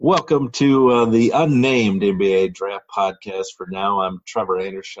Welcome to the unnamed NBA Draft Podcast. For now, I'm Trevor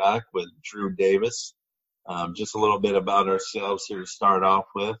Andershock with Drew Davis. Just a little bit about ourselves here to start off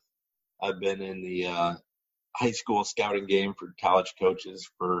with. I've been in the high school scouting game for college coaches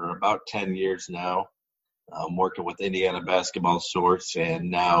for about 10 years now. I'm working with Indiana Basketball Source and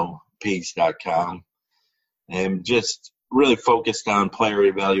now Peace.com. And just really focused on player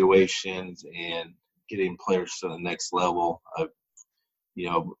evaluations and getting players to the next level. I've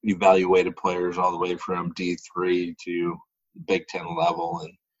evaluated players all the way from D3 to Big Ten level,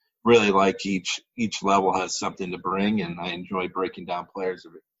 and really like each level has something to bring, and I enjoy breaking down players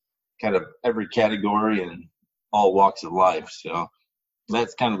of kind of every category and all walks of life. So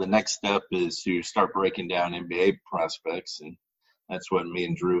that's kind of the next step, is to start breaking down NBA prospects, and that's what me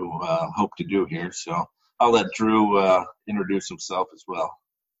and Drew hope to do here. So I'll let Drew introduce himself as well.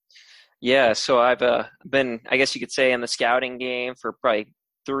 Yeah, so I've been, I guess you could say, in the scouting game for probably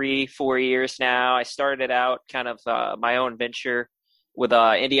 3-4 years now. I started out kind of my own venture with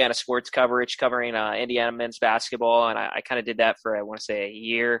Indiana sports coverage, covering Indiana men's basketball, and I kind of did that for, I want to say, a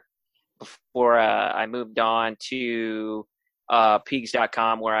year before I moved on to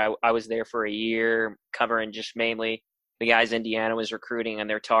Peagues.com, where I was there for a year covering just mainly the guys Indiana was recruiting and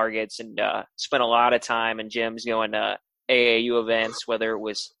their targets, and spent a lot of time in gyms going to AAU events, whether it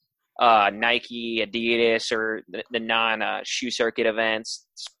was Nike, Adidas, or the non-shoe circuit events.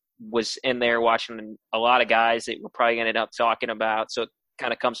 Was in there watching a lot of guys that we're probably going to end up talking about. So it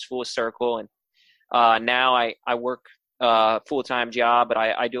kind of comes full circle. And now I work full-time job, but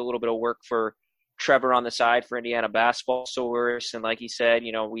I do a little bit of work for Trevor on the side for Indiana Basketball Source. And like he said,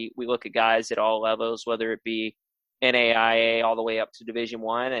 we look at guys at all levels, whether it be NAIA all the way up to Division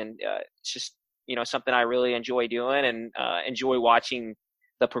I. And it's just, something I really enjoy doing, and enjoy watching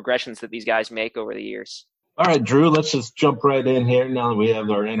the progressions that these guys make over the years. All right, Drew, let's just jump right in here now that we have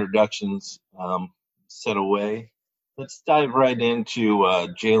our introductions set away. Let's dive right into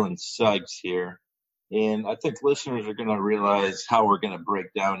Jalen Suggs here. And I think listeners are going to realize how we're going to break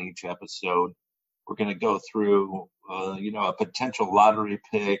down each episode. We're going to go through, a potential lottery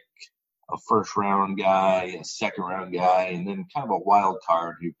pick, a first-round guy, a second-round guy, and then kind of a wild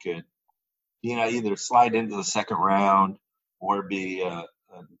card who could, either slide into the second round or be a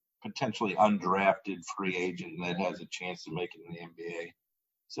potentially undrafted free agent that has a chance to make it in the NBA.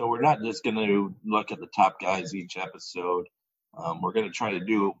 So we're not just going to look at the top guys each episode. We're going to try to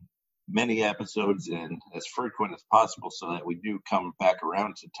do many episodes and as frequent as possible so that we do come back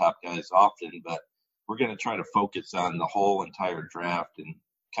around to top guys often, but we're going to try to focus on the whole entire draft and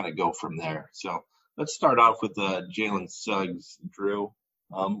kind of go from there. So let's start off with Jalen Suggs, Drew.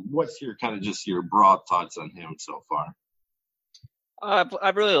 What's your kind of just your broad thoughts on him so far?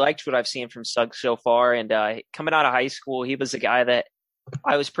 I've really liked what I've seen from Suggs so far, and coming out of high school, he was a guy that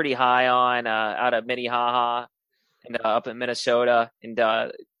I was pretty high on out of Minnehaha and up in Minnesota. And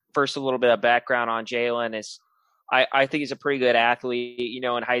first, a little bit of background on Jalen is I think he's a pretty good athlete.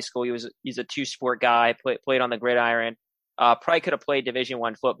 In high school, he's a two-sport guy, played on the gridiron. Probably could have played Division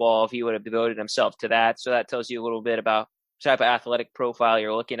I football if he would have devoted himself to that. So that tells you a little bit about the type of athletic profile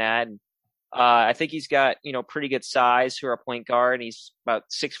you're looking at. And I think he's got, pretty good size for a point guard. He's about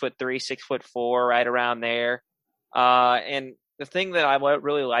 6'3", 6'4", right around there. And the thing that I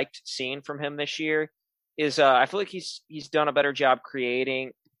really liked seeing from him this year is I feel like he's done a better job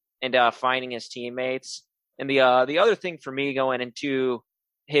creating and finding his teammates. And the other thing for me going into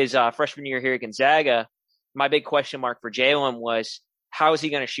his freshman year here at Gonzaga, my big question mark for Jalen was, how is he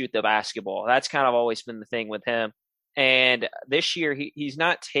going to shoot the basketball? That's kind of always been the thing with him. And this year he's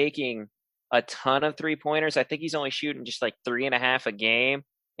not taking a ton of 3-pointers. I think he's only shooting just like 3.5 a game,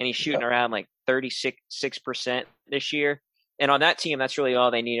 and he's shooting around like 36% this year. And on that team, that's really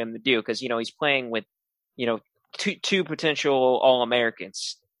all they need him to do, because he's playing with two potential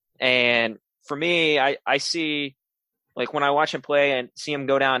All-Americans. And for me, I see, like, when I watch him play and see him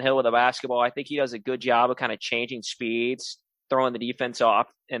go downhill with a basketball, I think he does a good job of kind of changing speeds, throwing the defense off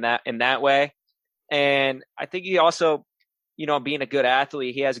in that way. And I think he also, being a good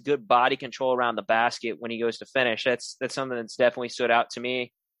athlete, he has good body control around the basket when he goes to finish. That's something that's definitely stood out to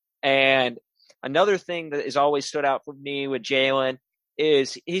me. And another thing that has always stood out for me with Jalen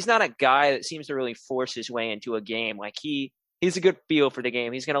is he's not a guy that seems to really force his way into a game. Like, he's a good feel for the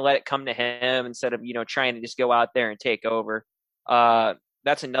game. He's going to let it come to him instead of, trying to just go out there and take over.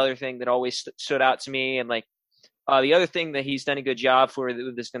 That's another thing that always stood out to me. And like, the other thing that he's done a good job for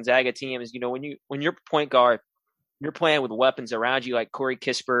with this Gonzaga team is, when you're point guard, you're playing with weapons around you like Corey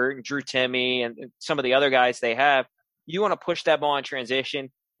Kispert and Drew Timme and some of the other guys they have. You want to push that ball in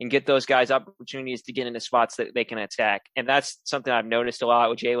transition. and get those guys opportunities to get into spots that they can attack. And that's something I've noticed a lot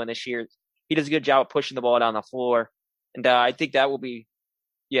with Jalen this year. He does a good job of pushing the ball down the floor. And I think that will be,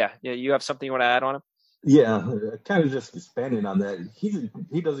 yeah, you have something you want to add on him? Yeah, kind of just expanding on that.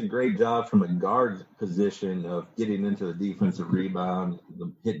 He does a great job from a guard position of getting into the defensive rebound,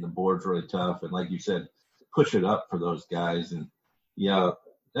 hitting the boards really tough, and like you said, push it up for those guys. And yeah,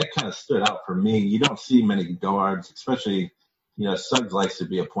 that kind of stood out for me. You don't see many guards, especially Suggs likes to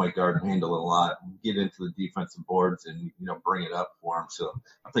be a point guard and handle it a lot, get into the defensive boards and bring it up for him. So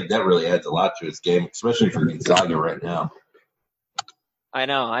I think that really adds a lot to his game, especially for Gonzaga right now. I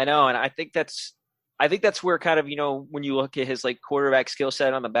know, and I think that's where kind of, when you look at his like quarterback skill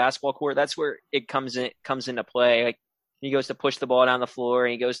set on the basketball court, that's where it comes into play. Like he goes to push the ball down the floor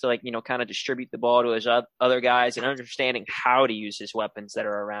and he goes to like, kind of distribute the ball to his other guys and understanding how to use his weapons that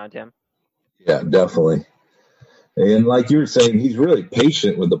are around him. Yeah, definitely. And like you were saying, he's really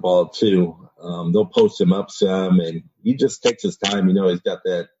patient with the ball too. They'll post him up some and he just takes his time. He's got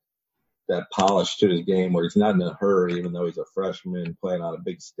that polish to his game where he's not in a hurry, even though he's a freshman playing on a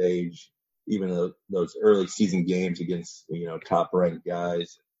big stage. Even those early season games against top ranked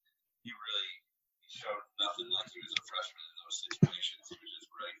guys, he showed nothing like he was a freshman in those situations. He was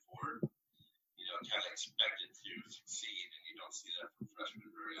just ready for kind of expected to succeed, and you don't see that from freshmen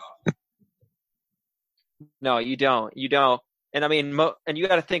very often. No, you don't. And I mean, and you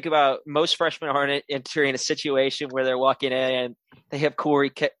got to think about most freshmen aren't entering a situation where they're walking in and they have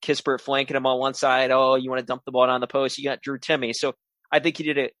Corey Kispert flanking them on one side. Oh, you want to dump the ball down the post? You got Drew Timme. So I think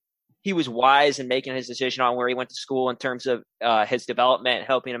he was wise in making his decision on where he went to school in terms of his development,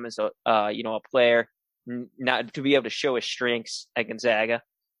 helping him as a player, not to be able to show his strengths at Gonzaga.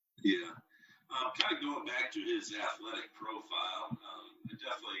 Yeah, kind of going back to his athletic profile, I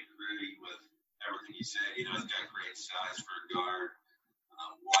definitely agree with everything he said. He's got great size for a guard,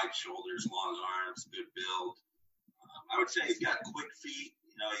 wide shoulders, long arms, good build. I would say he's got quick feet.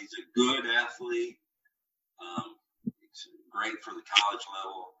 He's a good athlete. It's great for the college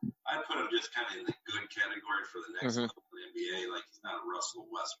level. I put him just kind of in the good category for the next level of the NBA. Like he's not a Russell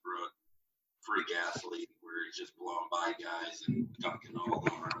Westbrook freak athlete where he's just blowing by guys and dunking all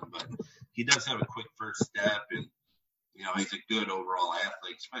over them. But he does have a quick first step, and he's a good overall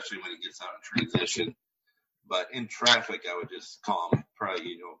athlete, especially when he gets out in transition. But in traffic, I would just call him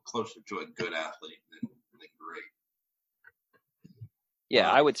probably closer to a good athlete than great. Yeah,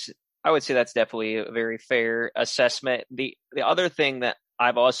 I would say that's definitely a very fair assessment. The other thing that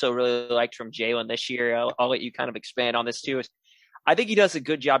I've also really liked from Jalen this year, I'll let you kind of expand on this too, is I think he does a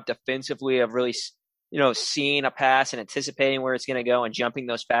good job defensively of really, seeing a pass and anticipating where it's going to go and jumping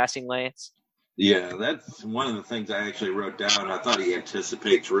those passing lanes. Yeah, that's one of the things I actually wrote down. I thought he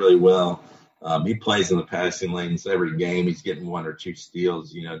anticipates really well. He plays in the passing lanes every game. He's getting one or two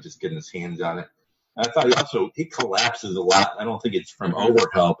steals, just getting his hands on it. I thought he collapses a lot. I don't think it's from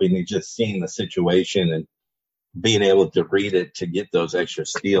overhelping. He's just seeing the situation and being able to read it to get those extra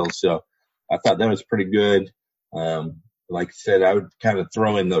steals. So I thought that was pretty good. Like I said, I would kind of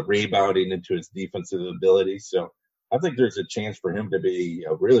throw in the rebounding into his defensive ability. So I think there's a chance for him to be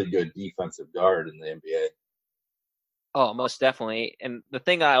a really good defensive guard in the NBA. Oh, most definitely. And the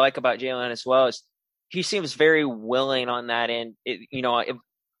thing I like about Jalen as well is he seems very willing on that end. If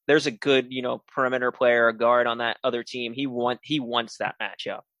there's a good, perimeter player, a guard on that other team, he wants that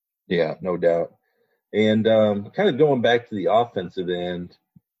matchup. Yeah, no doubt. And kind of going back to the offensive end,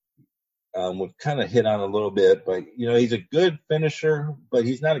 we've kind of hit on a little bit, but he's a good finisher, but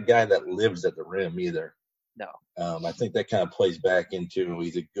he's not a guy that lives at the rim either. No. I think that kind of plays back into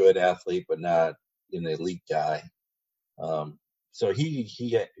he's a good athlete, but not an elite guy. So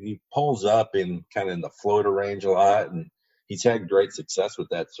he pulls up in kind of in the floater range a lot, and he's had great success with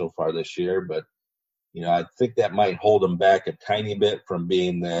that so far this year. But I think that might hold him back a tiny bit from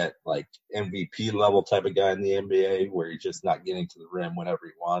being that like MVP level type of guy in the NBA, where he's just not getting to the rim whenever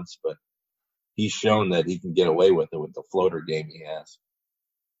he wants. But he's shown that he can get away with it with the floater game he has.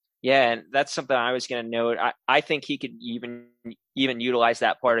 Yeah, and that's something I was going to note. I think he could even utilize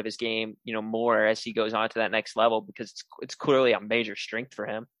that part of his game, more as he goes on to that next level, because it's clearly a major strength for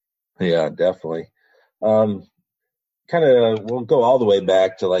him. Yeah, definitely. We'll go all the way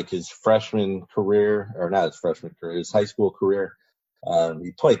back to like his freshman career, or not his freshman career, his high school career.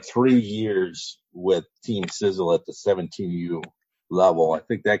 He played 3 years with Team Sizzle at the 17U level. I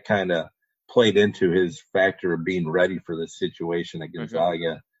think that kind of played into his factor of being ready for this situation at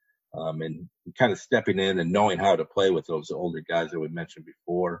Gonzaga. And kind of stepping in and knowing how to play with those older guys that we mentioned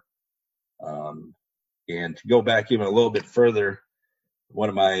before. And to go back even a little bit further, one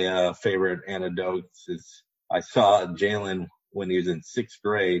of my favorite anecdotes is I saw Jalen when he was in sixth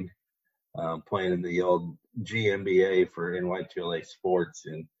grade, playing in the old GMBA for NY2LA Sports.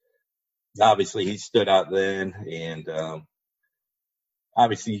 And obviously he stood out then. And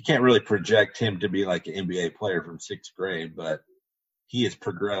obviously you can't really project him to be like an NBA player from sixth grade, but he has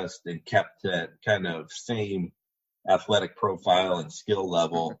progressed and kept that kind of same athletic profile and skill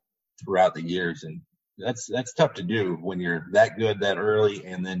level throughout the years. And that's tough to do when you're that good that early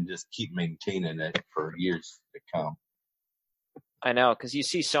and then just keep maintaining it for years to come. I know, because you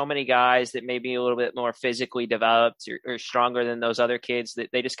see so many guys that may be a little bit more physically developed or stronger than those other kids that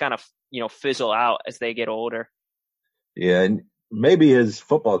they just kind of, fizzle out as they get older. Yeah, and maybe his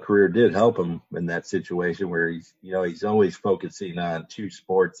football career did help him in that situation where he's always focusing on two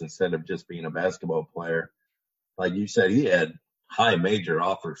sports instead of just being a basketball player. Like you said, he had high major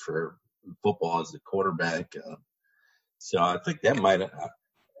offers for football as a quarterback. So I think that might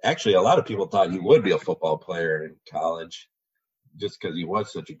actually, a lot of people thought he would be a football player in college just because he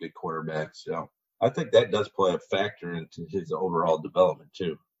was such a good quarterback. So I think that does play a factor into his overall development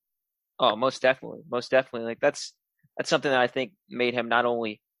too. Oh, most definitely. Most definitely. Like that's something that I think made him not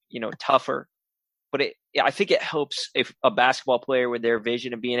only, tougher, but I think it helps if a basketball player with their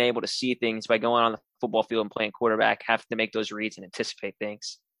vision and being able to see things by going on the football field and playing quarterback have to make those reads and anticipate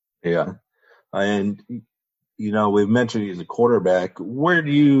things. Yeah. And, we've mentioned he's a quarterback. Where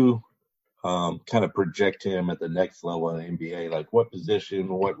do you kind of project him at the next level in the NBA? Like what position,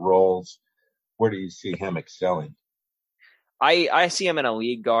 what roles, where do you see him excelling? I see him in a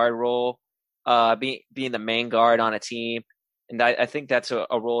lead guard role, being the main guard on a team. And I think that's a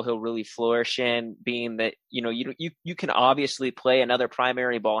role he'll really flourish in, being that, you can obviously play another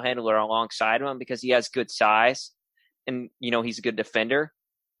primary ball handler alongside him because he has good size and, he's a good defender.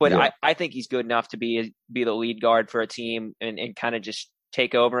 But yeah. I think he's good enough to be the lead guard for a team and kind of just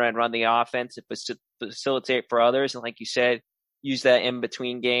take over and run the offense and facilitate for others. And like you said, use that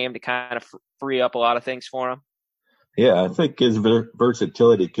in-between game to kind of free up a lot of things for him. Yeah, I think his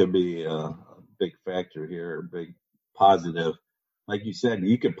versatility could be a big factor here, a big positive. Like you said,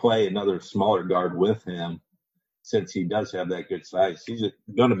 you could play another smaller guard with him since he does have that good size. He's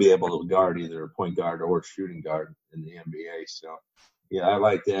going to be able to guard either a point guard or shooting guard in the NBA. So, yeah, I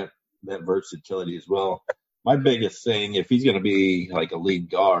like that versatility as well. My biggest thing, if he's going to be like a lead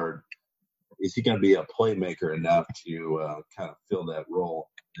guard, is he going to be a playmaker enough to kind of fill that role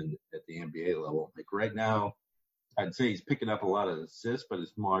at the NBA level? Like right now, I'd say he's picking up a lot of assists, but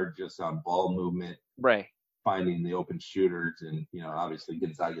it's more just on ball movement, right? Finding the open shooters, and obviously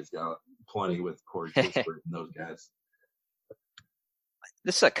Gonzaga's got plenty with Corey Kispert and those guys.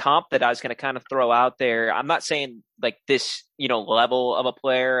 This is a comp that I was going to kind of throw out there. I'm not saying like this, level of a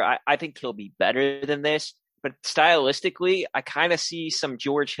player. I think he'll be better than this, but stylistically, I kind of see some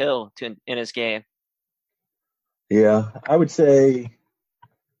George Hill in his game. Yeah, I would say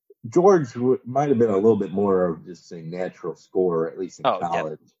George might have been a little bit more of just a natural scorer, at least in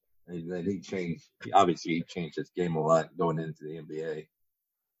college. And then he changed his game a lot going into the NBA.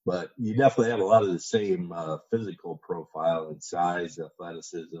 But you definitely have a lot of the same physical profile and size,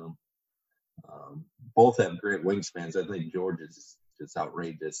 athleticism. Both have great wingspans. I think George is just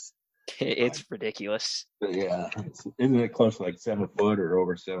outrageous. It's ridiculous. Yeah. Isn't it close to like 7 foot or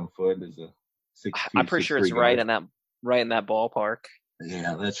over 7 foot? Is a 6'2", I'm pretty sure it's right in that ballpark.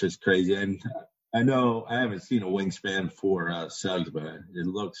 Yeah, that's just crazy. And I know I haven't seen a wingspan for Suggs, but it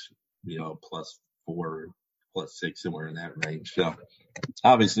looks, +4, +6, somewhere in that range. So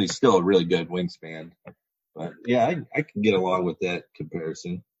obviously still a really good wingspan. But yeah, I can get along with that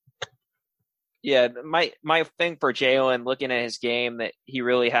comparison. Yeah, my thing for Jalen, looking at his game that he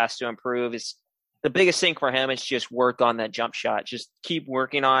really has to improve, is the biggest thing for him is just work on that jump shot. Just keep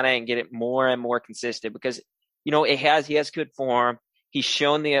working on it and get it more and more consistent because, he has good form. He's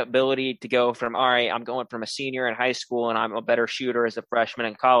shown the ability to go from, all right, I'm going from a senior in high school and I'm a better shooter as a freshman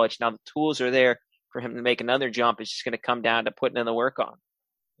in college. Now the tools are there for him to make another jump. It's just going to come down to putting in the work on.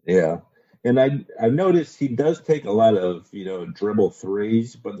 Yeah. And I noticed he does take a lot of, dribble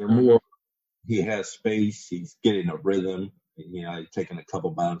threes, but they're more, he has space. He's getting a rhythm, he's taking a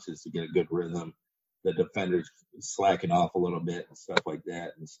couple bounces to get a good rhythm. The defender's slacking off a little bit and stuff like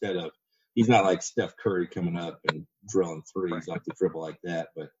that. Instead of, he's not like Steph Curry coming up and drilling threes off the dribble like that.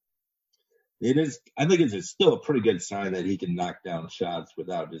 But I think it's still a pretty good sign that he can knock down shots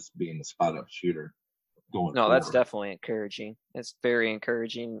without just being a spot up shooter. No, that's definitely encouraging. It's very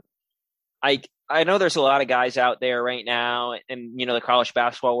encouraging. I know there's a lot of guys out there right now in, the college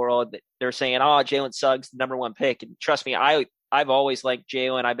basketball world that they're saying, oh, Jalen Suggs, the number one pick. And trust me, I've always liked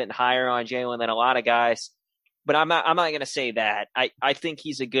Jalen. I've been higher on Jalen than a lot of guys, but I'm not going to say that. I think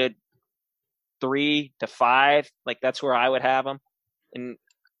he's a good 3 to 5. Like, that's where I would have him. And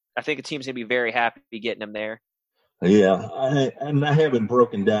I think the team's going to be very happy getting him there. Yeah, I haven't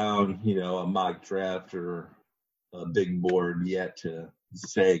broken down, a mock draft or a big board yet to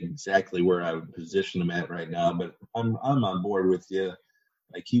say exactly where I would position him at right now, but I'm on board with you.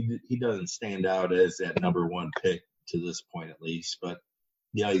 Like he doesn't stand out as that number one pick to this point at least, but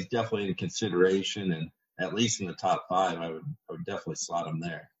yeah, he's definitely in consideration, and at least in the top 5, I would definitely slot him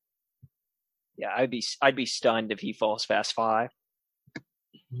there. Yeah, I'd be stunned if he falls past 5.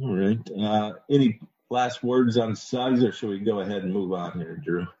 All right. Any last words on Suggs, or should we go ahead and move on here,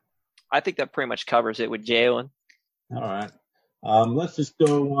 Drew? I think that pretty much covers it with Jalen. All right. Let's just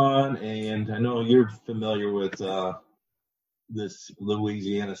go on, and I know you're familiar with this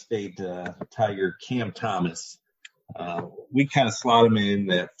Louisiana State Tiger, Cam Thomas. We kind of slot him in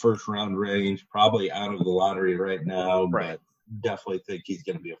that first round range, probably out of the lottery right now, right. But definitely think he's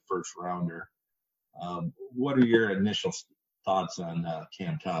going to be a first rounder. What are your initial thoughts on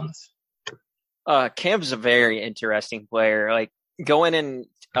Cam Thomas? Cam's a very interesting player. Like, going in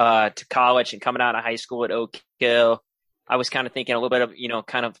to college and coming out of high school at Oak Hill, I was kind of thinking a little bit of,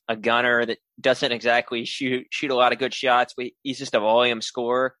 kind of a gunner that doesn't exactly shoot a lot of good shots, but he's just a volume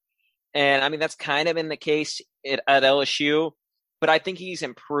scorer. And I mean, that's kind of been the case at LSU, but I think he's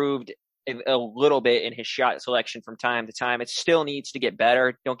improved a little bit in his shot selection from time to time. It still needs to get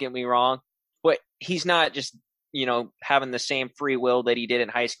better. Don't get me wrong, but he's not just, having the same free will that he did in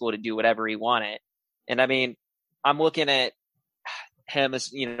high school to do whatever he wanted. And I mean, I'm looking at him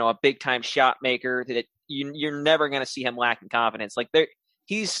as, a big time shot maker that you're never going to see him lacking confidence. Like,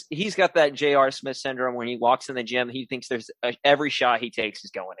 he's got that J.R. Smith syndrome when he walks in the gym. He thinks every shot he takes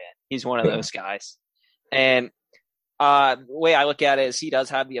is going in. He's one of those guys. And the way I look at it is he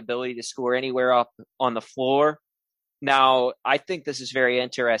does have the ability to score anywhere up on the floor. Now, I think this is very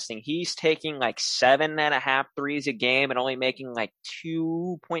interesting. He's taking like 7.5 threes a game and only making like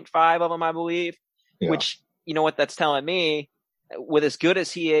 2.5 of them, I believe, which, what that's telling me, with as good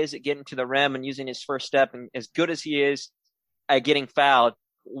as he is at getting to the rim and using his first step, and as good as he is at getting fouled,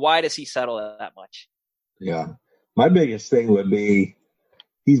 why does he settle that much? Yeah. My biggest thing would be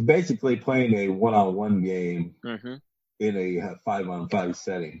he's basically playing a one-on-one game in a 5-on-5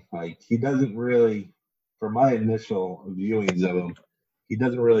 setting. Like, he doesn't really, for my initial viewings of him, he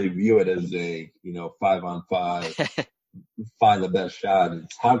doesn't really view it as a, 5-on-5, find the best shot.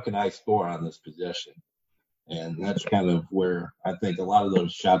 It's how can I score on this possession? And that's kind of where I think a lot of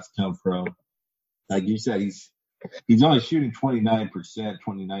those shots come from. Like you said, he's only shooting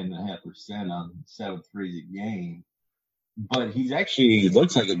 29.5% on 7 threes a game. But he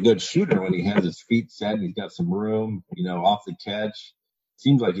looks like a good shooter when he has his feet set and he's got some room, off the catch.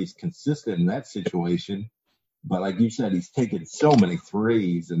 Seems like he's consistent in that situation. But like you said, he's taken so many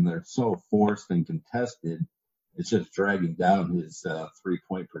threes and they're so forced and contested. It's just dragging down his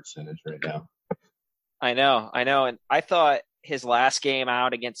 3-point percentage right now. I know. And I thought his last game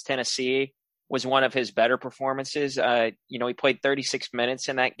out against Tennessee was one of his better performances. He played 36 minutes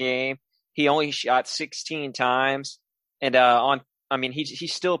in that game. He only shot 16 times. And he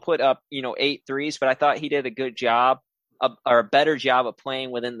still put up, 8 threes, but I thought he did a good job or a better job of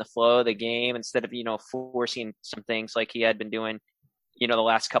playing within the flow of the game instead of, forcing some things like he had been doing, the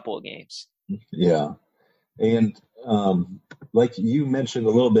last couple of games. Yeah. And like you mentioned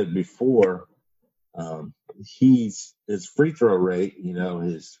a little bit before, his free throw rate,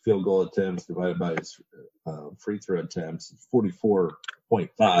 his field goal attempts divided by his free throw attempts,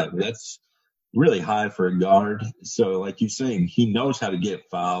 44.5. That's really high for a guard. So like you're saying, he knows how to get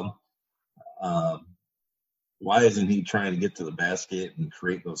fouled. Why isn't he trying to get to the basket and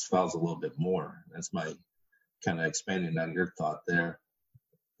create those fouls a little bit more? That's my kind of expanding on your thought there.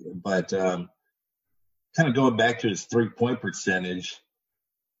 But kind of going back to his 3-point percentage,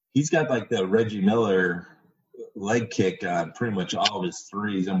 he's got like the Reggie Miller leg kick on pretty much all of his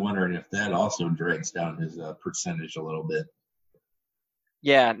threes. I'm wondering if that also drags down his percentage a little bit.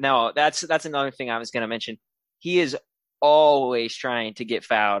 Yeah, no, that's another thing I was going to mention. He is always trying to get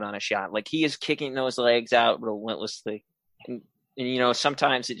fouled on a shot. Like, he is kicking those legs out relentlessly. And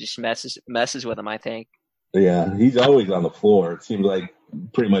sometimes it just messes with him, I think. Yeah, he's always on the floor. It seems like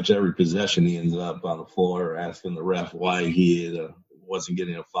pretty much every possession he ends up on the floor asking the ref why he wasn't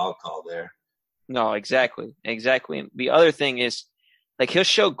getting a foul call there. No, exactly. And the other thing is, like, he'll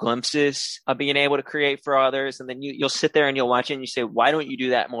show glimpses of being able to create for others, and then you'll sit there and you'll watch it and you say, why don't you do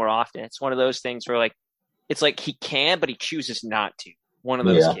that more often? It's one of those things where, like, it's like he can, but he chooses not to. One of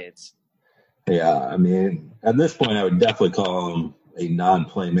those kids. Yeah, I mean, at this point, I would definitely call him a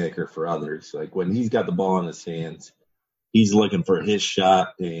non-playmaker for others. Like, when he's got the ball in his hands, he's looking for his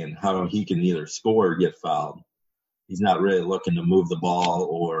shot and how he can either score or get fouled. He's not really looking to move the ball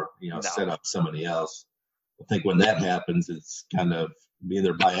or, set No. up somebody else. I think when that happens, it's kind of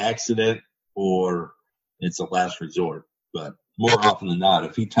either by accident or it's a last resort. But more often than not,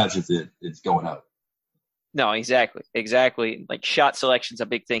 if he touches it, it's going up. No, exactly. Like shot selection's a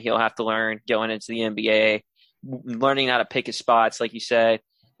big thing he'll have to learn going into the NBA, learning how to pick his spots, like you said,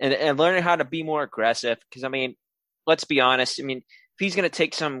 and learning how to be more aggressive. Because I mean, let's be honest. I mean, if he's going to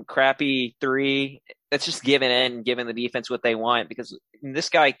take some crappy three, that's just giving the defense what they want. Because this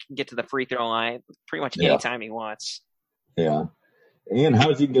guy can get to the free throw line pretty much Yeah. anytime he wants. Yeah. And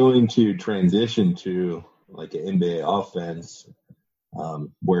how's he going to transition to like an NBA offense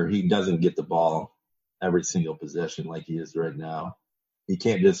where he doesn't get the ball every single possession like he is right now? He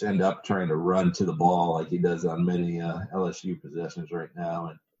can't just end up trying to run to the ball like he does on many LSU possessions right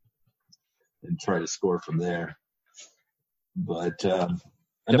now and try to score from there. But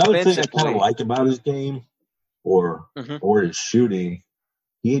another thing I kind of like about his game or his shooting,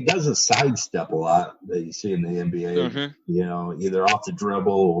 he doesn't sidestep a lot that you see in the NBA, either off the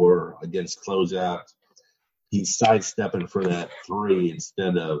dribble or against closeouts. He's sidestepping for that three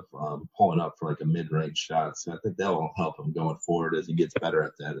instead of pulling up for like a mid-range shot. So I think that will help him going forward as he gets better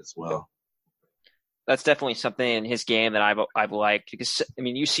at that as well. That's definitely something in his game that I've liked because I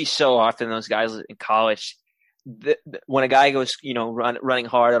mean you see so often those guys in college when a guy goes running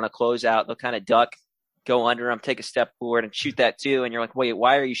hard on a closeout, they'll kind of duck, go under him, take a step forward, and shoot that too. And you're like, wait,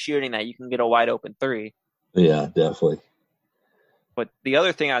 why are you shooting that? You can get a wide open three. Yeah, definitely. But the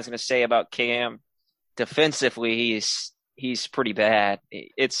other thing I was going to say about Cam, defensively, he's pretty bad.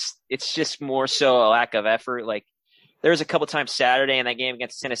 It's just more so a lack of effort. Like there was a couple times Saturday in that game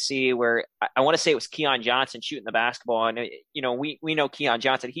against Tennessee where I want to say it was Keon Johnson shooting the basketball, and we know Keon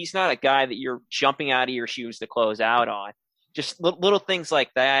Johnson. He's not a guy that you're jumping out of your shoes to close out on. Just little things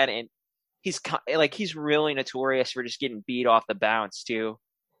like that, and he's really notorious for just getting beat off the bounce too.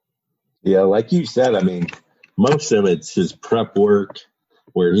 Yeah, like you said, I mean, most of it's his prep work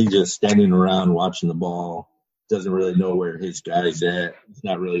where he's just standing around watching the ball, doesn't really know where his guy's at. He's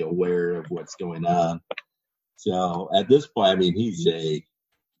not really aware of what's going on. So at this point, I mean, he's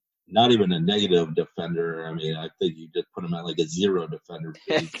not even a negative defender. I mean, I think you just put him at like a zero defender.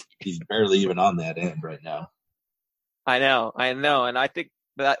 He's barely even on that end right now. I know. And I think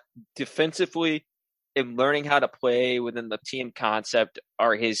that defensively and learning how to play within the team concept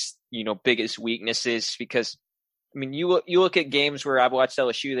are his, biggest weaknesses because I mean, you look at games where I've watched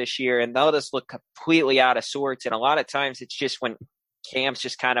LSU this year, and they'll just look completely out of sorts. And a lot of times, it's just when Cam's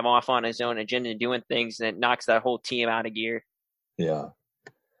just kind of off on his own agenda and doing things, and it knocks that whole team out of gear. Yeah.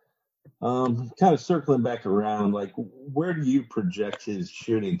 Kind of circling back around, like, where do you project his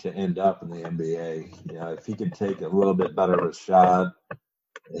shooting to end up in the NBA? If he could take a little bit better of a shot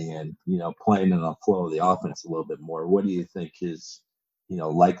and, playing in the flow of the offense a little bit more, what do you think his,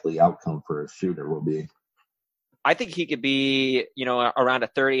 likely outcome for a shooter will be? I think he could be, around a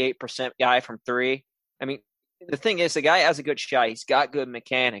 38% guy from three. I mean, the thing is, the guy has a good shot. He's got good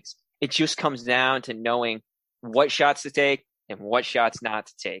mechanics. It just comes down to knowing what shots to take and what shots not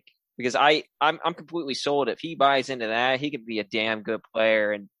to take. Because I'm completely sold. If he buys into that, he could be a damn good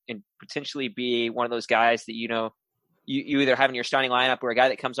player and potentially be one of those guys that, you either have in your starting lineup or a guy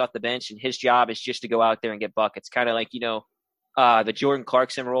that comes off the bench and his job is just to go out there and get buckets. Kind of like, the Jordan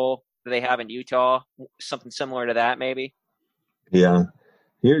Clarkson role that they have in Utah, something similar to that, maybe. Yeah.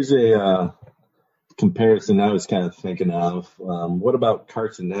 Here's a comparison I was kind of thinking of. What about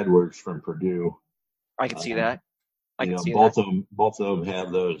Carson Edwards from Purdue? I can see that. Both of them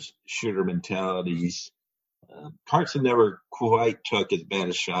have those shooter mentalities. Carson never quite took as bad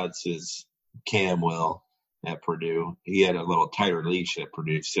a shots as Cam will at Purdue. He had a little tighter leash at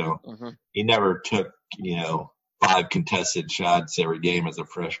Purdue, so he never took, 5 contested shots every game as a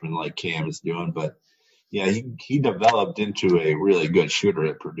freshman like Cam is doing. But, yeah, he developed into a really good shooter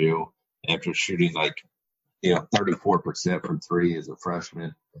at Purdue after shooting 34% from three as a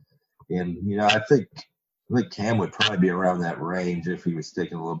freshman. And, I think Cam would probably be around that range if he was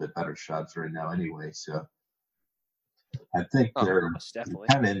taking a little bit better shots right now anyway. So I think they're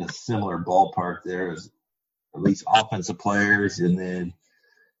kind of in a similar ballpark there as at least offensive players. And then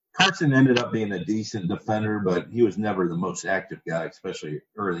Carson ended up being a decent defender, but he was never the most active guy, especially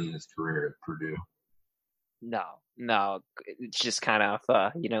early in his career at Purdue. No. It's just kind of,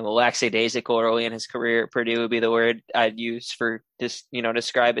 lackadaisical early in his career at Purdue would be the word I'd use for this,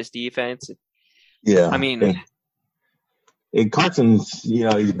 describe his defense. Yeah. I mean, and Carson's,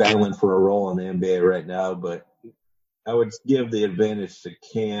 he's battling for a role in the NBA right now, but I would give the advantage to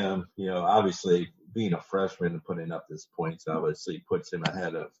Cam. Obviously being a freshman and putting up this points obviously puts him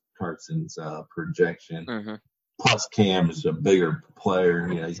ahead of Carson's projection. Mm-hmm. Plus, Cam is a bigger player.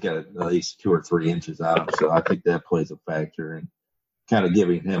 He's got at least 2 or 3 inches out of him, so I think that plays a factor in kind of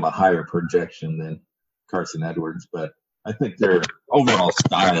giving him a higher projection than Carson Edwards. But I think their overall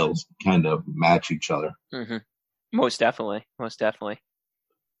styles kind of match each other. Mm-hmm. Most definitely.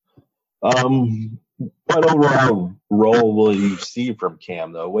 What overall role will you see from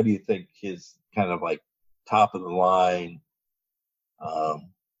Cam, though? What do you think his kind of like top of the line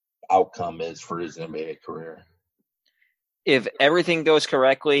outcome is for his NBA career? If everything goes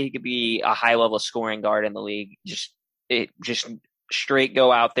correctly, he could be a high-level scoring guard in the league. Just straight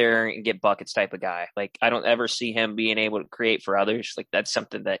go out there and get buckets type of guy. Like, I don't ever see him being able to create for others. Like, that's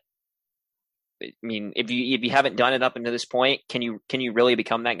something that, I mean, if you haven't done it up until this point, can you really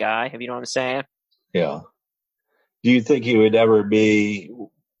become that guy? If you know what I'm saying? Yeah. Do you think he would ever be?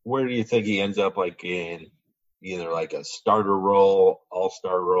 Where do you think he ends up? Like in either like a starter role,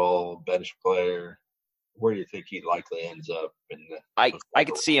 all-star role, bench player? Where do you think he likely ends up? I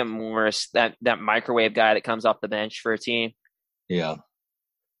could see him more as that microwave guy that comes off the bench for a team. Yeah,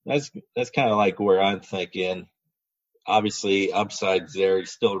 that's kind of like where I'm thinking. Obviously, upside's there.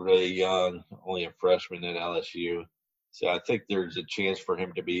 He's still really young, only a freshman at LSU. So I think there's a chance for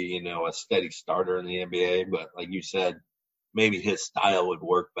him to be, a steady starter in the NBA. But like you said, maybe his style would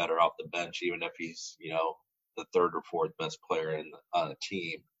work better off the bench, even if he's, the third or fourth best player on a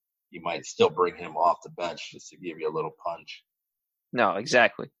team. You might still bring him off the bench just to give you a little punch. No,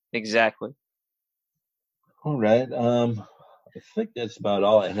 exactly. All right. I think that's about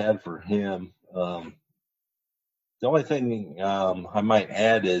all I had for him. The only thing I might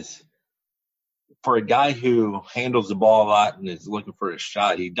add is for a guy who handles the ball a lot and is looking for a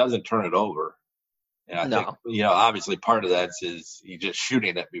shot, he doesn't turn it over. And I think, obviously part of that is he's just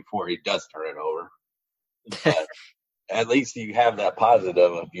shooting it before he does turn it over. But at least you have that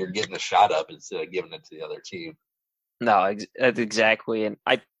positive of you're getting a shot up instead of giving it to the other team. No, exactly. And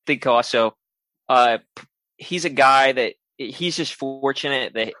I think also he's a guy that he's just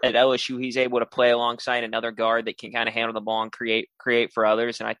fortunate that at LSU he's able to play alongside another guard that can kind of handle the ball and create for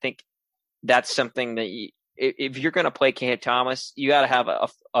others. And I think that's something that if you're going to play Cam Thomas, you got to have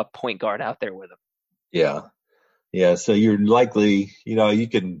a point guard out there with him. Yeah. Yeah. So you're likely, you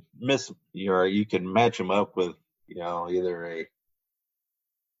can you can match him up with, either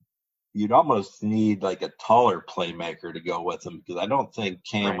you'd almost need like a taller playmaker to go with him because I don't think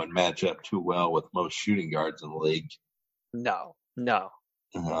Cam would match up too well with most shooting guards in the league. No.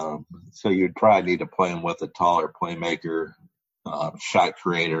 So you'd probably need to play him with a taller playmaker, shot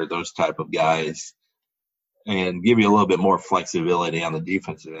creator, those type of guys, and give you a little bit more flexibility on the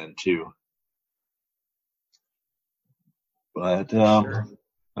defensive end too. But sure.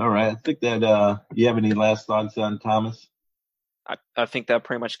 All right, I think that you have any last thoughts on Thomas? I think that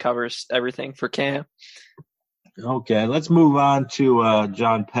pretty much covers everything for Cam. Okay, let's move on to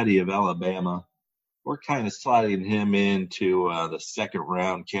John Petty of Alabama. We're kind of sliding him into the second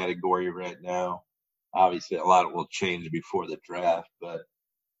round category right now. Obviously, a lot will change before the draft, but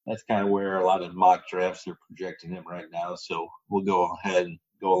that's kind of where a lot of mock drafts are projecting him right now. So we'll go ahead and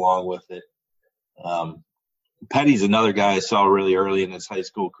go along with it. Petty's another guy I saw really early in his high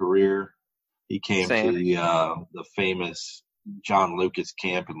school career. He came to the famous John Lucas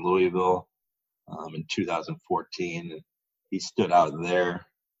camp in Louisville in 2014. And he stood out there.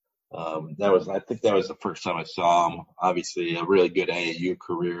 I think that was the first time I saw him. Obviously, a really good AAU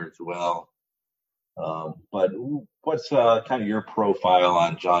career as well. But what's kind of your profile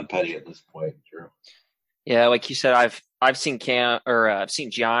on John Petty at this point, Drew? Yeah, like you said, I've seen I've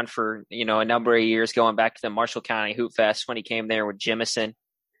seen John for a number of years, going back to the Marshall County Hoop Fest when he came there with Jemison.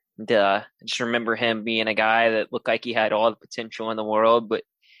 And I just remember him being a guy that looked like he had all the potential in the world, but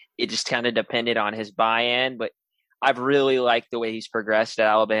it just kind of depended on his buy-in. But I've really liked the way he's progressed at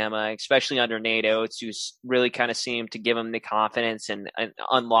Alabama, especially under Nate Oates, who's really kind of seemed to give him the confidence and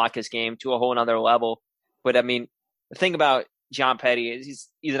unlock his game to a whole nother level. But I mean, the thing about John Petty is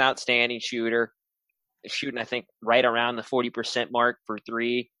he's an outstanding shooter, shooting, I think, right around the 40% mark for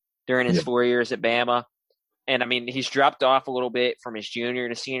three during his 4 years at Bama. And I mean, he's dropped off a little bit from his junior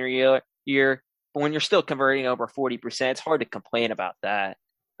to senior year, but when you're still converting over 40%, it's hard to complain about that.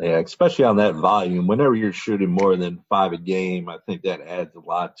 Yeah, especially on that volume. Whenever you're shooting more than 5 a game, I think that adds a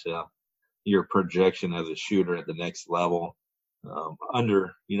lot to your projection as a shooter at the next level.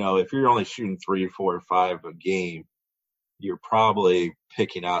 If you're only shooting 3, 4, or 5 a game, you're probably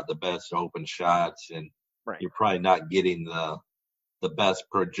picking out the best open shots, and you're probably not getting the best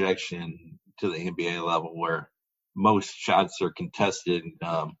projection to the NBA level where most shots are contested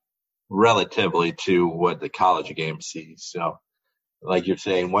relatively to what the college game sees. So, like you're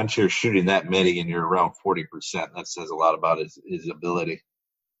saying, once you're shooting that many and you're around 40%, that says a lot about his ability.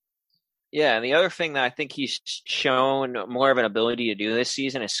 Yeah, and the other thing that I think he's shown more of an ability to do this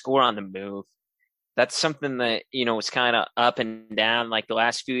season is score on the move. That's something that, was kind of up and down like the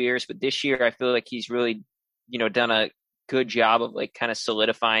last few years, but this year I feel like he's really, done a good job of like kind of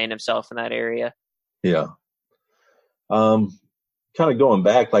solidifying himself in that area. Yeah. Kind of going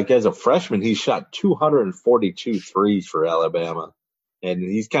back, like as a freshman, he shot 242 threes for Alabama. And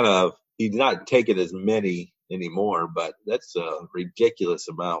he's not taking as many anymore, but that's a ridiculous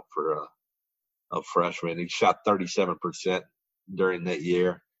amount for a freshman. He shot 37% during that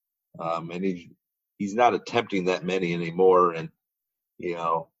year. And he's not attempting that many anymore. And,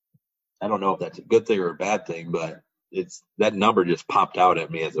 I don't know if that's a good thing or a bad thing, but that number just popped out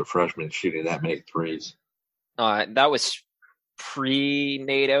at me as a freshman shooting that many threes. That was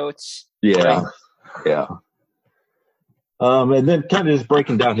pre-Nate Oates. Yeah. Right? Yeah. And then kind of just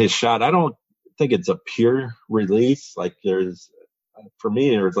breaking down his shot. I don't think it's a pure release. Like for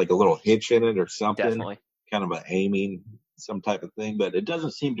me, there's like a little hitch in it or something. Definitely. Kind of an aiming, some type of thing, but it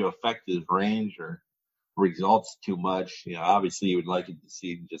doesn't seem to affect his range or results too much. Obviously you would like it to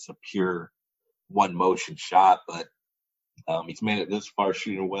see just a pure one motion shot, but he's made it this far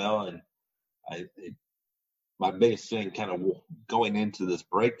shooting well. And my biggest thing kind of going into this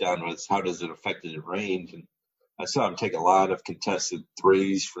breakdown was how does it affect his range? And I saw him take a lot of contested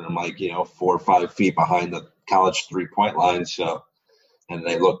threes from 4 or 5 feet behind the college 3-point line. So, and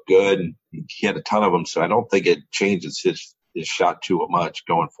they look good, and he had a ton of them. So I don't think it changes his shot too much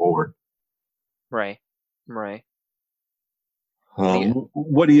going forward. Right. Right.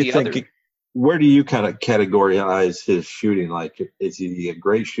 What do you think? Where do you kind of categorize his shooting? Like, is he a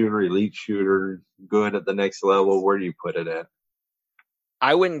great shooter, elite shooter, good at the next level? Where do you put it at?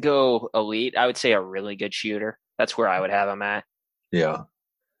 I wouldn't go elite. I would say a really good shooter. That's where I would have him at. Yeah.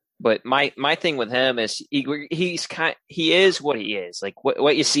 But my thing with him is he is what he is. Like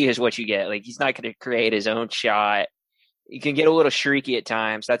what you see is what you get. Like he's not going to create his own shot. He can get a little streaky at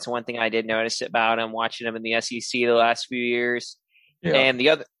times. That's one thing I did notice about him watching him in the SEC the last few years. Yeah. And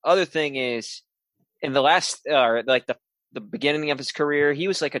the other thing is in the last the beginning of his career, he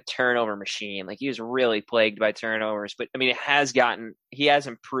was like a turnover machine. Like he was really plagued by turnovers. But I mean, he has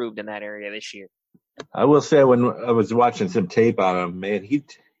improved in that area this year. I will say when I was watching some tape on him, man, he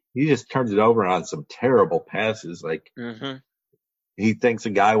just turns it over on some terrible passes. Like he thinks a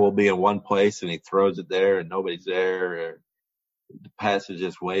guy will be in one place and he throws it there and nobody's there. Or the pass is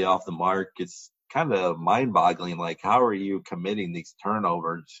just way off the mark. It's kind of mind-boggling. Like, how are you committing these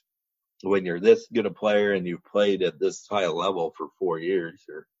turnovers when you're this good a player and you've played at this high a level for 4 years?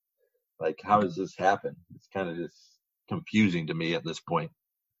 Or like, how does this happen? It's kind of just confusing to me at this point.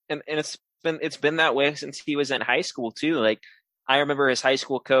 And it's been that way since he was in high school too. Like I remember his high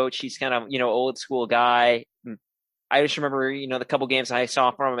school coach. He's kind of old school guy. And I just remember the couple games I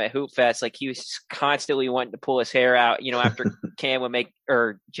saw from him at Hoop Fest. Like he was constantly wanting to pull his hair out. After John would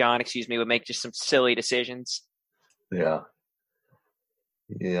make just some silly decisions. Yeah,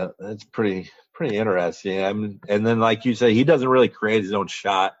 that's pretty interesting. And then like you say, he doesn't really create his own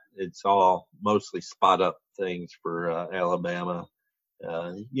shot. It's all mostly spot up things for Alabama.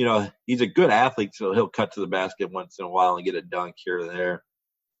 He's a good athlete, so he'll cut to the basket once in a while and get a dunk here or there,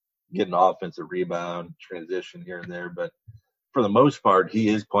 get an offensive rebound, transition here and there. But for the most part, he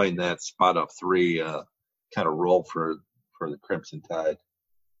is playing that spot up three kind of role for the Crimson Tide.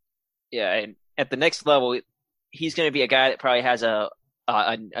 Yeah, and at the next level, he's going to be a guy that probably has a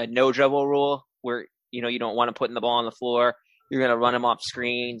no dribble rule where you don't want to put the ball on the floor. You're going to run him off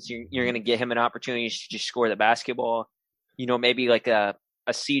screens. You're going to get him an opportunity to just score the basketball. Maybe like a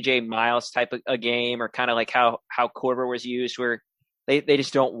CJ Miles type of a game, or kind of like how Korver was used, where they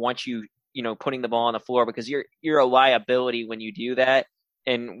just don't want you, putting the ball on the floor because you're a liability when you do that.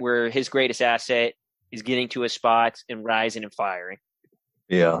 And where his greatest asset is getting to his spots and rising and firing.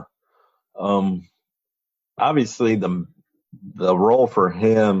 Yeah. Obviously the role for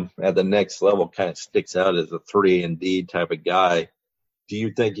him at the next level kind of sticks out as a 3-and-D type of guy. Do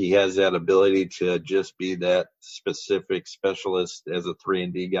you think he has that ability to just be that specific specialist as a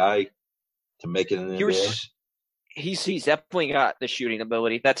 3-and-D guy to make it in the NBA? He's definitely got the shooting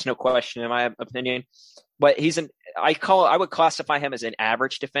ability. That's no question in my opinion. But I would classify him as an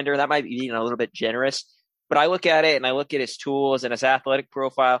average defender. That might be a little bit generous. But I look at it and I look at his tools and his athletic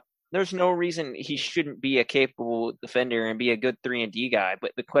profile. There's no reason he shouldn't be a capable defender and be a good 3-and-D guy.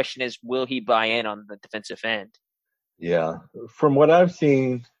 But the question is, will he buy in on the defensive end? Yeah. From what I've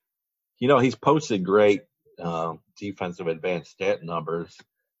seen, he's posted great defensive advanced stat numbers.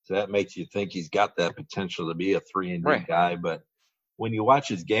 So that makes you think he's got that potential to be a 3-and-D Right. guy. But when you watch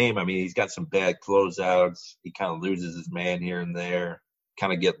his game, I mean, he's got some bad closeouts. He kind of loses his man here and there,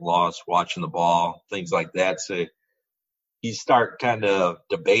 kind of get lost watching the ball, things like that. So you start kind of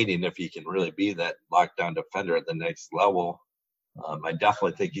debating if he can really be that lockdown defender at the next level. I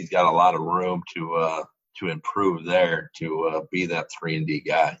definitely think he's got a lot of room to improve there to be that 3-and-D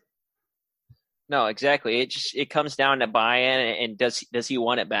guy. No, exactly. It comes down to buy-in, and does he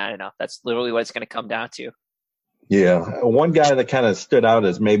want it bad enough? That's literally what it's going to come down to. Yeah, one guy that kind of stood out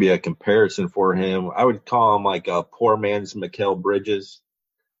as maybe a comparison for him, I would call him like a poor man's Mikal Bridges.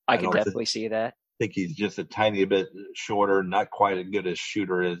 I I can don't definitely see that. think he's just a tiny bit shorter, not quite as good a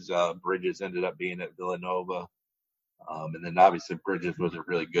shooter as Bridges ended up being at Villanova. And then obviously Bridges was a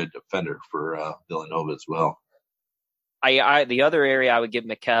really good defender for Villanova as well. The other area I would give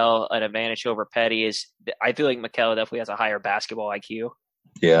Mikal an advantage over Petty is I feel like Mikal definitely has a higher basketball IQ.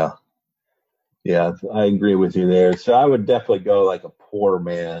 Yeah. Yeah, I agree with you there. So I would definitely go like a poor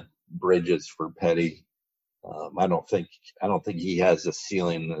man Bridges for Petty. I don't think he has the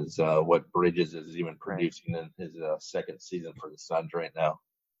ceiling as what Bridges is even Right. producing in his second season for the Suns right now.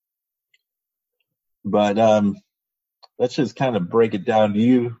 But let's just kind of break it down.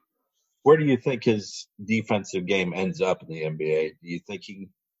 Where do you think his defensive game ends up in the NBA? Do you think he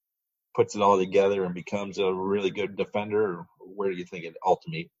puts it all together and becomes a really good defender, or where do you think it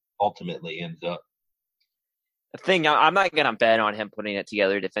ultimately ends up? The thing I'm not going to bet on him putting it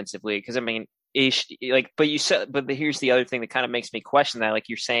together defensively because I mean, but here's the other thing that kind of makes me question that. Like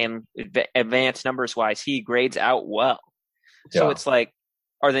you're saying, advanced numbers wise, he grades out well. So Yeah. it's like,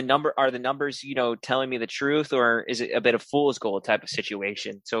 are the numbers telling me the truth, or is it a bit of fool's gold type of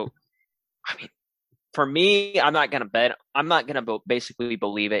situation? So, I mean, for me, I'm not going to bet. I'm not going to basically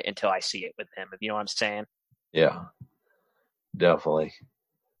believe it until I see it with him. If you know what I'm saying. Yeah, definitely.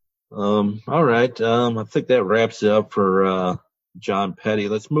 All right. I think that wraps it up for John Petty.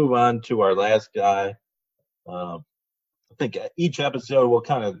 Let's move on to our last guy. I think each episode we'll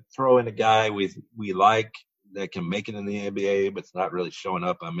kind of throw in a guy we like that can make it in the NBA, but it's not really showing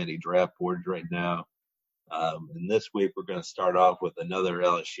up on many draft boards right now. And this week we're going to start off with another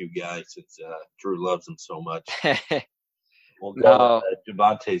LSU guy since Drew loves him so much. We'll go with No,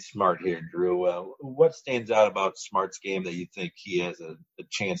 Javonte Smart here, Drew. What stands out about Smart's game that you think he has a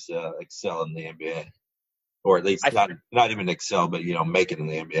chance to excel in the NBA, or at least I not even excel, but make it in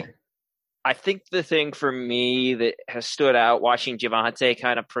the NBA? I think the thing for me that has stood out watching Javonte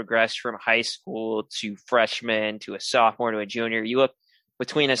kind of progress from high school to freshman to a sophomore to a junior, you look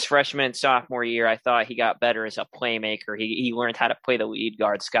between his freshman and sophomore year, I thought he got better as a playmaker. He learned how to play the lead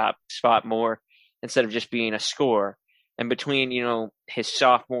guard spot more instead of just being a scorer. And between, his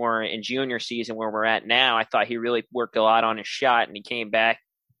sophomore and junior season where we're at now, I thought he really worked a lot on his shot and he came back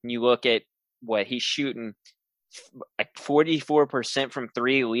and you look at what he's shooting like 44% from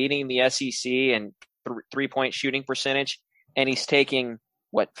three, leading the SEC and 3-point shooting percentage. And he's taking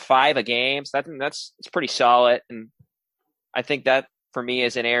 5 a game. So it's pretty solid. And I think that for me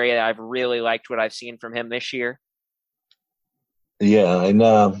is an area that I've really liked what I've seen from him this year. Yeah, and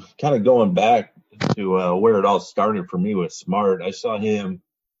kind of going back to where it all started for me with Smart, I saw him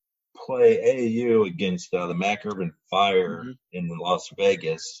play AAU against the Mac Urban Fire in Las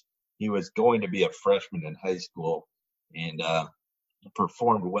Vegas. He was going to be a freshman in high school and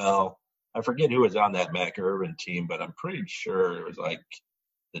performed well. I forget who was on that Mac Urban team, but I'm pretty sure it was like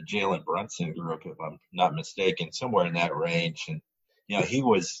the Jalen Brunson group, if I'm not mistaken, somewhere in that range. And he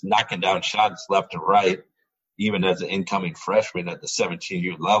was knocking down shots left and right, even as an incoming freshman at the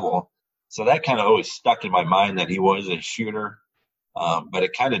 17U level. So that kind of always stuck in my mind that he was a shooter. But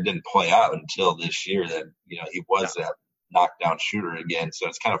it kind of didn't play out until this year that, he was that knockdown shooter again. So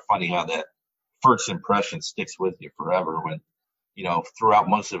it's kind of funny how that first impression sticks with you forever when, throughout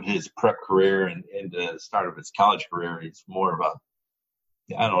most of his prep career and the start of his college career, he's more of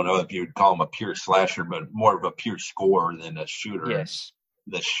I don't know if you would call him a pure slasher, but more of a pure scorer than a shooter. Yes.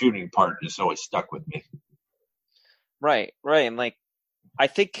 And the shooting part just always stuck with me. Right. And I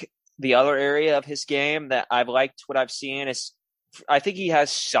think the other area of his game that I've liked what I've seen is I think he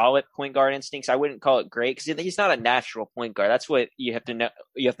has solid point guard instincts. I wouldn't call it great because he's not a natural point guard. That's what you have to know.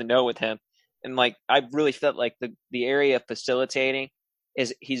 You have to know with him. And I really felt like the area of facilitating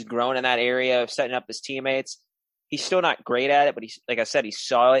is he's grown in that area of setting up his teammates. He's still not great at it, but he's, like I said, he's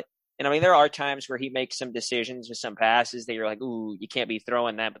solid. And I mean, there are times where he makes some decisions with some passes that you're like, ooh, you can't be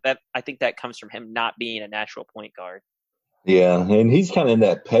throwing that. But I think that comes from him not being a natural point guard. Yeah, and he's kind of in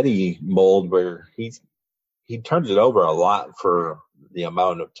that Petty mold where he turns it over a lot for the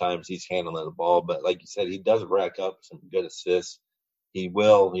amount of times he's handling the ball. But like you said, he does rack up some good assists. he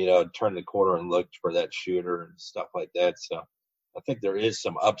will, turn the corner and look for that shooter and stuff like that. So I think there is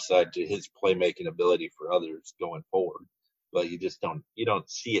some upside to his playmaking ability for others going forward, but you don't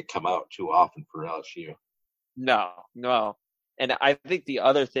see it come out too often for LSU. No, no. And I think the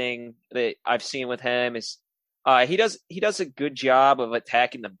other thing that I've seen with him is he does a good job of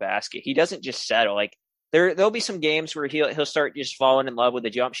attacking the basket. He doesn't just settle. Like there'll be some games where he'll start just falling in love with the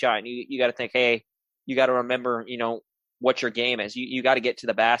jump shot, and you got to think, hey, you got to remember, what your game is. You got to get to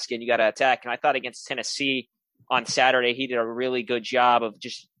the basket and you got to attack. And I thought against Tennessee on Saturday, he did a really good job of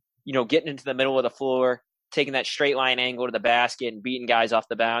just getting into the middle of the floor, taking that straight line angle to the basket and beating guys off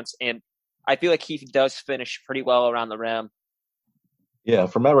the bounce. And I feel like he does finish pretty well around the rim. Yeah,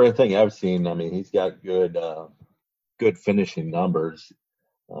 from everything I've seen, I mean, he's got good finishing numbers.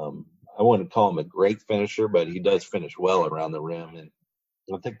 I wouldn't call him a great finisher, but he does finish well around the rim, and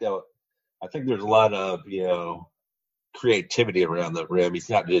I think there's a lot of creativity around the rim. He's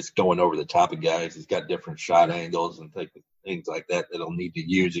not just going over the top of guys. He's got different shot angles and things like that he'll need to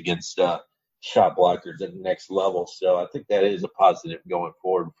use against shot blockers at the next level. So I think that is a positive going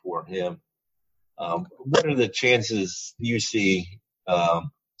forward for him. What are the chances you see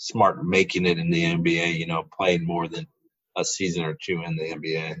Smart making it in the NBA, playing more than a season or two in the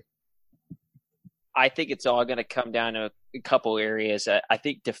NBA? I think it's all going to come down to a couple areas. I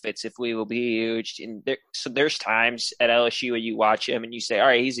think defensively will be huge. And there's times at LSU where you watch him and you say, all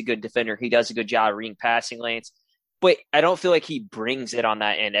right, he's a good defender. He does a good job reading passing lanes. But I don't feel like he brings it on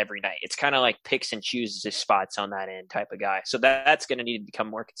that end every night. It's kind of like picks and chooses his spots on that end type of guy. So that's going to need to become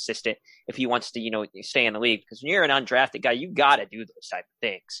more consistent if he wants to, stay in the league. Because when you're an undrafted guy, you got to do those type of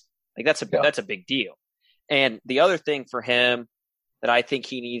things. Like that's a big deal. And the other thing for him that I think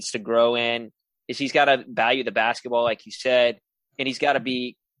he needs to grow in is he's got to value the basketball, like you said, and he's got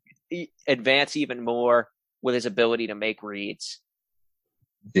to advance even more with his ability to make reads.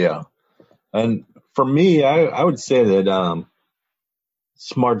 Yeah. And for me, I would say that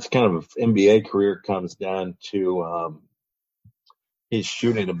Smart's kind of NBA career comes down to his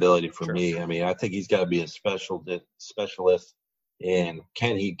shooting ability for me. I mean, I think he's got to be a specialist, and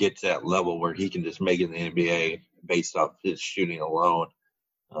can he get to that level where he can just make it in the NBA based off his shooting alone?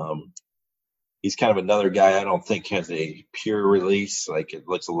 He's kind of another guy I don't think has a pure release, like it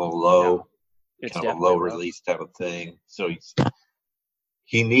looks a little low, kind of a low release type of thing. So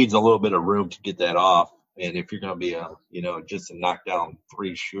he needs a little bit of room to get that off. And if you're going to be just a knockdown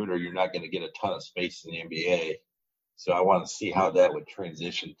three shooter, you're not going to get a ton of space in the NBA. So I want to see how that would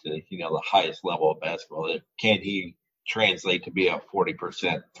transition to, the highest level of basketball. Can he translate to be a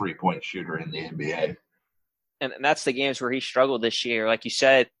 40% 3-point shooter in the NBA? And that's the games where he struggled this year. Like you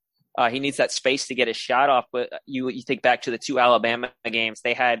said, he needs that space to get his shot off. But you think back to the 2 Alabama games,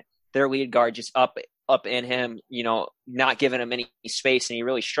 they had their lead guard just up in him, not giving him any space, and he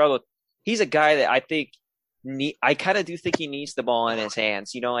really struggled. He's a guy that I think I kind of do think he needs the ball in his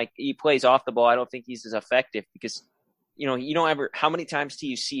hands. Like he plays off the ball. I don't think he's as effective because, you don't ever – how many times do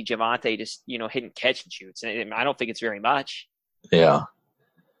you see Javonte just, hitting catch and shoots? And I don't think it's very much. Yeah.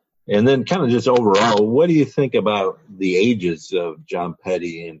 And then kind of just overall, what do you think about the ages of John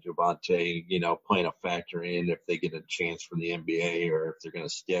Petty and Javonte, playing a factor in if they get a chance for the NBA or if they're going to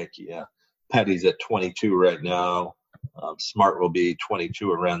stick? Yeah. Petty's at 22 right now. Smart will be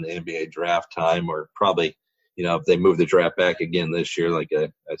 22 around the NBA draft time, or probably, if they move the draft back again this year, like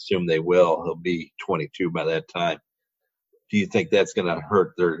I assume they will, he'll be 22 by that time. Do you think that's going to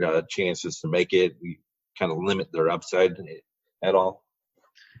hurt their chances to make it? Kind of limit their upside at all?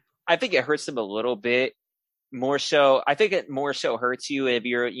 I think it hurts them a little bit more so. I think it more so hurts you if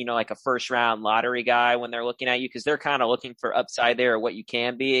you're, like a first round lottery guy when they're looking at you, because they're kind of looking for upside there or what you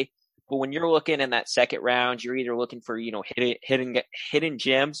can be. But when you're looking in that second round, you're either looking for, hidden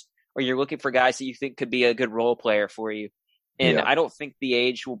gems, or you're looking for guys that you think could be a good role player for you. And I don't think the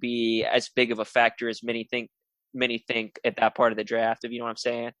age will be as big of a factor as many think at that part of the draft, if you know what I'm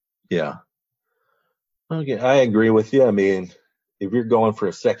saying. Yeah. Okay. I agree with you. I mean, if you're going for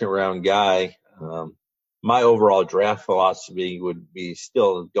a second round guy, my overall draft philosophy would be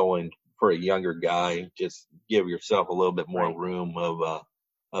still going for a younger guy. Just give yourself a little bit more room of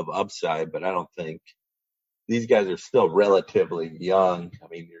upside. But I don't think these guys are still relatively young. I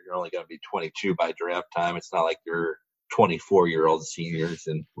mean, you're only going to be 22 by draft time. It's not like you're 24-year-old seniors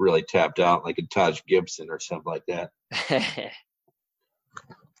and really tapped out like a Taj Gibson or something like that.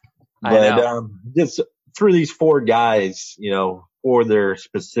 But just through these 4 guys, for their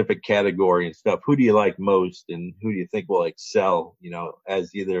specific category and stuff, who do you like most and who do you think will excel,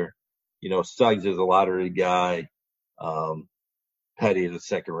 as either, Suggs is a lottery guy, Petty in the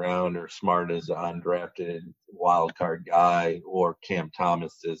second round, or Smart as an undrafted wild card guy, or Cam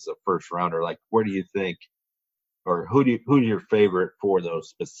Thomas as a first rounder. Like, where do you think, or who's your favorite for those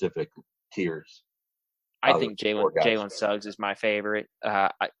specific tiers? I Other think four guys. Jalen Suggs is my favorite.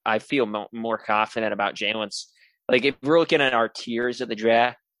 I feel more confident about Jalen's. Like if we're looking at our tiers of the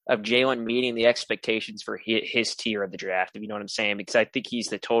draft, of Jalen meeting the expectations for his tier of the draft, if you know what I'm saying, because I think he's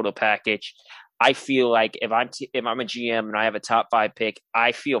the total package. I feel like if I'm a GM and I have a top 5 pick,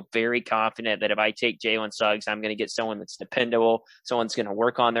 I feel very confident that if I take Jalen Suggs, I'm going to get someone that's dependable, someone that's going to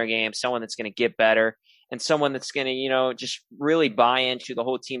work on their game, someone that's going to get better, and someone that's going to just really buy into the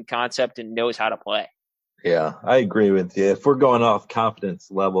whole team concept and knows how to play. Yeah, I agree with you. If we're going off confidence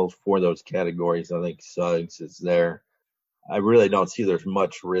levels for those categories, I think Suggs is there. I really don't see there's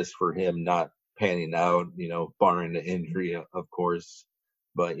much risk for him not panning out, barring the injury, of course.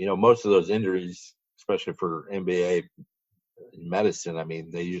 But, most of those injuries, especially for NBA medicine, I mean,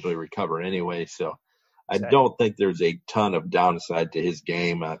 they usually recover anyway. So I Exactly. don't think there's a ton of downside to his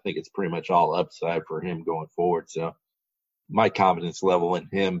game. I think it's pretty much all upside for him going forward. So my confidence level in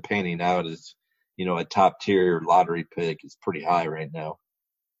him panning out is, a top tier lottery pick is pretty high right now.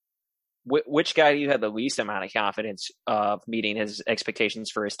 Which guy do you have the least amount of confidence of meeting his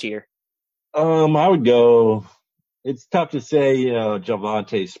expectations for his tier? I would go. It's tough to say,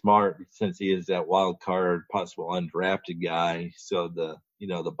 Javonte Smart, since he is that wild card, possible undrafted guy. So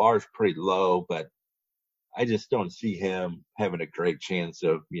the bar's pretty low, but I just don't see him having a great chance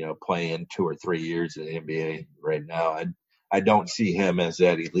of, playing 2 or 3 years in the NBA right now. I don't see him as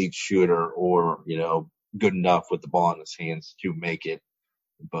that elite shooter or, good enough with the ball in his hands to make it.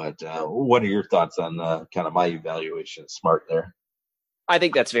 But what are your thoughts on kind of my evaluation of Smart there? I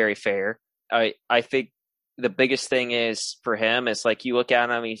think that's very fair. I think the biggest thing is for him is like you look at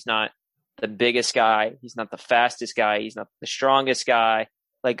him, he's not the biggest guy, he's not the fastest guy, he's not the strongest guy.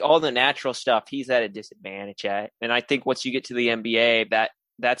 Like all the natural stuff, he's at a disadvantage at. And I think once you get to the NBA,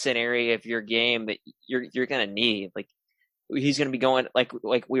 that's an area of your game that you're gonna need. Like he's gonna be going like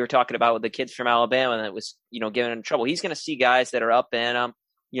we were talking about with the kids from Alabama that was giving him trouble. He's gonna see guys that are up in him,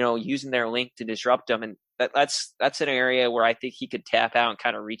 using their length to disrupt them, and that's an area where I think he could tap out and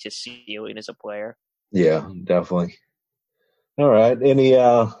kind of reach his ceiling as a player. Yeah, definitely. All right. Any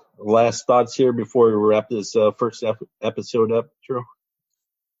last thoughts here before we wrap this first episode up, Drew?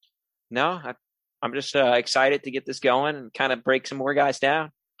 No, I'm just excited to get this going and kind of break some more guys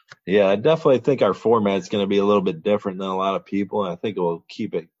down. Yeah, I definitely think our format's going to be a little bit different than a lot of people. I think it will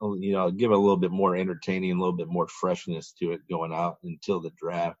keep it, give it a little bit more entertaining, a little bit more freshness to it going out until the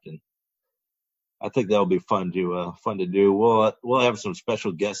draft, and I think that'll be fun to do. We'll have some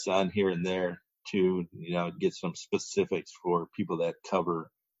special guests on here and there to get some specifics for people that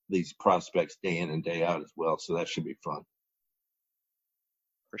cover these prospects day in and day out as well. So that should be fun.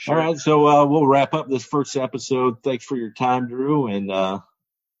 For sure. All right, so we'll wrap up this first episode. Thanks for your time, Drew, and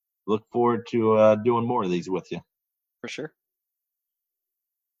look forward to doing more of these with you. For sure.